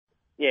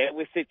Yeah,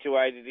 we're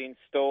situated in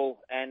Stawell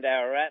and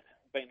Ararat.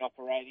 Been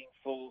operating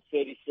for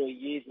 33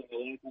 years in the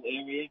local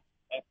area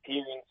up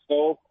here in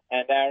Stawell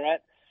and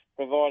Ararat,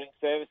 providing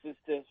services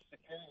to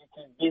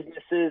security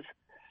businesses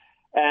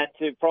and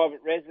to private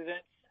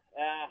residents,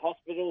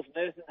 hospitals,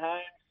 nursing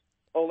homes,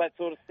 all that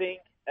sort of thing.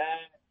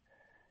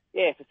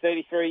 For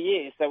 33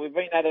 years. So we've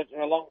been at it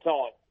for a long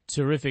time.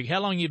 Terrific.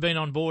 How long have you been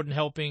on board and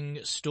helping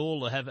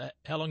Stawell?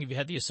 How long have you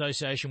had the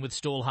association with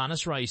Stawell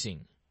Harness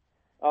Racing?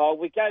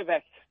 We go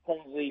back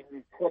probably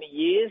 20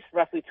 years,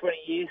 roughly 20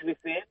 years with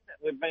them.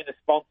 We've been a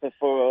sponsor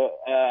for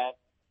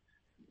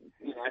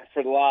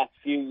the last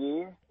few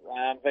years.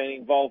 Been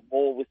involved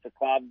more with the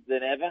club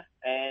than ever,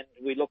 and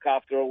we look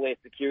after all their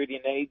security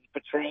needs,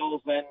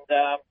 patrols, and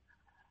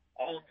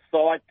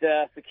on-site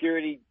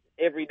security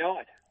every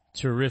night.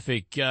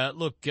 Terrific.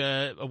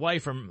 Away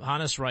from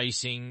harness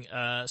racing,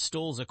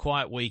 Stawell's a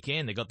quiet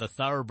weekend. They've got the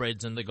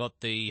thoroughbreds and they've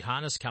got the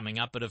harness coming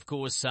up. But, of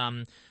course,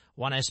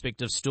 one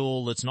aspect of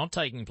Stawell that's not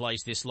taking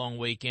place this long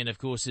weekend, of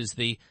course, is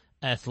the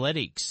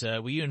athletics.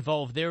 Were you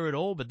involved there at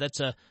all? But that's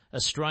a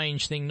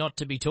strange thing not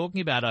to be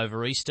talking about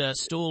over Easter.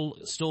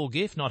 Stawell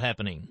GIF not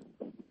happening.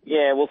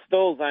 Yeah, well,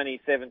 Stawell's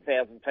only 7,000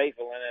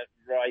 people, and it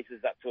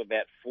raises up to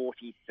about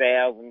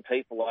 40,000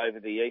 people over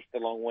the Easter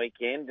long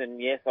weekend.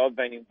 And yes, I've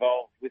been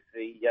involved with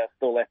the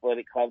Stawell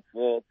Athletic Club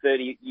for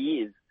 30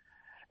 years,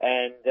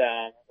 and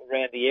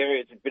around the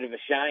area it's a bit of a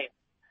shame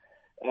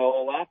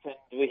all up.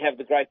 And we have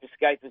the Great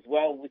Escape as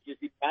well, which is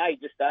in May,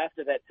 just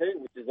after that too,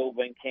 which has all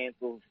been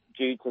cancelled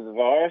due to the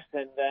virus.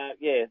 And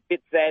a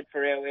bit sad for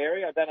our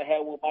area. I don't know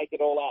how we'll make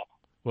it all up.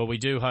 Well, we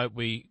do hope,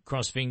 we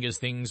cross fingers,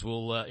 things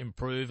will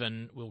improve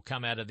and we'll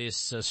come out of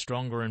this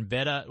stronger and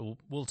better.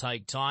 We'll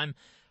take time.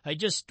 I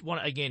just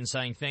want to, again,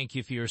 saying thank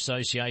you for your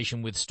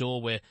association with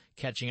Stawell. We're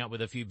catching up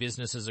with a few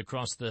businesses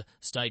across the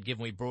state,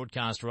 given we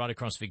broadcast right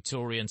across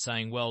Victoria, and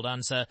saying well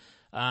done. So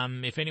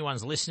if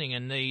anyone's listening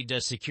and need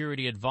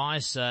security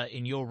advice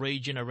in your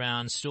region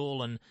around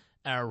Stawell and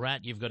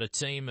Ararat, you've got a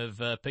team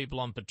of people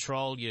on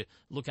patrol. You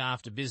look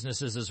after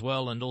businesses as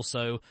well and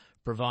also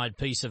provide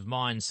peace of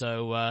mind.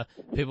 So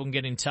people can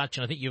get in touch.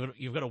 And I think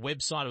you've got a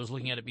website. I was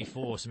looking at it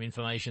before, some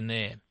information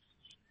there.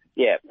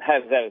 Yeah,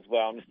 have that as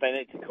well. If they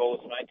need to call us,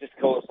 mate, just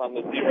call us on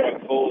the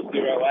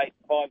 0408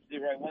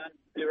 501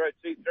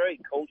 023.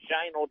 Call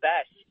Shane or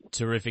Dash.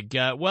 Terrific.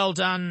 Well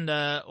done.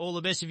 All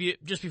the best of you.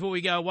 Just before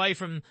we go away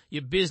from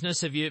your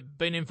business, have you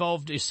been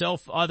involved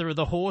yourself, either of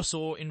the horse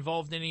or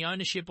involved in any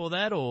ownership or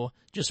that, or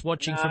just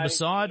watching from the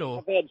side? Or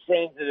I've had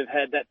friends that have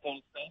had that sort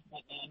of stuff,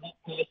 but not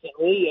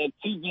personally.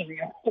 Too busy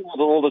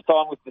all the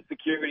time with the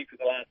security for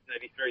the last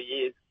 33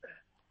 years.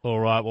 All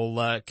right.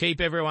 Well,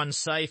 keep everyone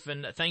safe,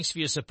 and thanks for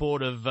your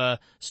support of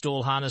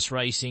Stawell Harness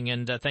Racing,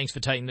 and thanks for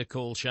taking the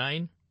call,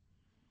 Shane.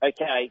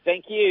 Okay,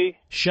 thank you.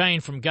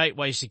 Shane from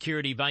Gateway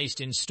Security,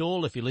 based in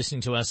Stawell. If you're listening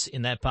to us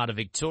in that part of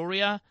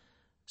Victoria,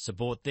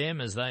 support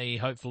them as they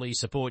hopefully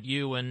support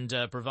you and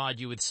provide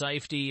you with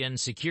safety and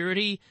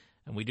security.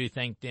 And we do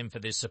thank them for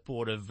their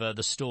support of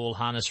the Stawell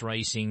Harness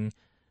Racing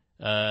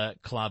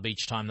Club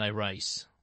each time they race.